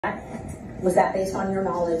Was that based on your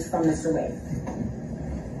knowledge from Mr. Wade?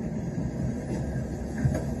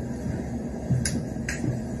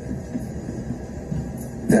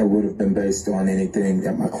 That would have been based on anything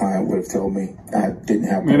that my client would have told me. I didn't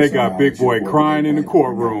have. Man, they got Big Boy crying in the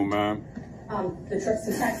courtroom, man. The trips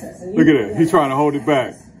to Texas. And look at it. He's trying to hold it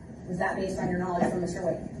back. Was that based on your knowledge from Mr.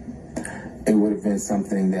 Wade? It would have been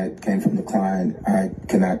something that came from the client. I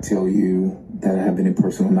cannot tell you that I have any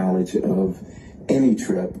personal knowledge of any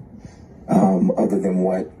trip other than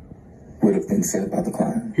what would have been said by the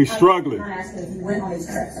client. He's struggling. I'm not asking if you went on these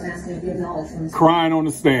trips. I'm asking if you have knowledge from Mr. Wade. Crying on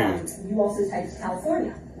the stand. You also typed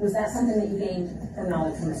California. Was that something that you gained from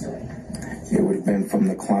knowledge from Mr. Wade? It would have been from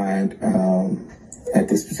the client at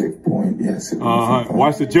this specific point, yes.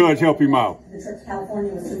 Watch the judge help him out. The trip to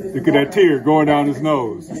California was to move. Look at that tear going down his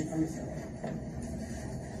nose.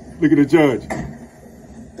 Look at the judge.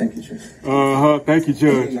 Thank you, Judge. Thank you,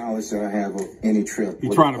 Judge. Any knowledge that I have of any trip.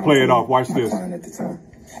 He's trying to play it off. Watch this. At the time.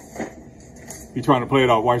 He's trying to play it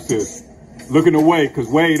off. Watch this. Looking away because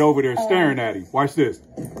Wade over there staring at him. Watch this.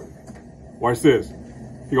 Watch this.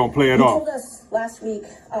 He gonna play it off. You told us last week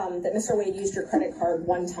that Mr. Wade used your credit card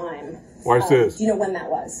one time. Watch this. Do you know when that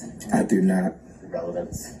was? I do not.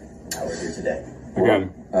 Relevance. How we're here today. Look at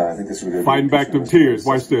him. I think this would be fighting back them tears.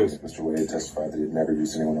 Watch this. Mr. Wade testified that he'd never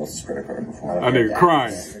used anyone else's credit card before. That nigga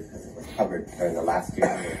crying. Covered in the last few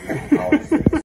hours.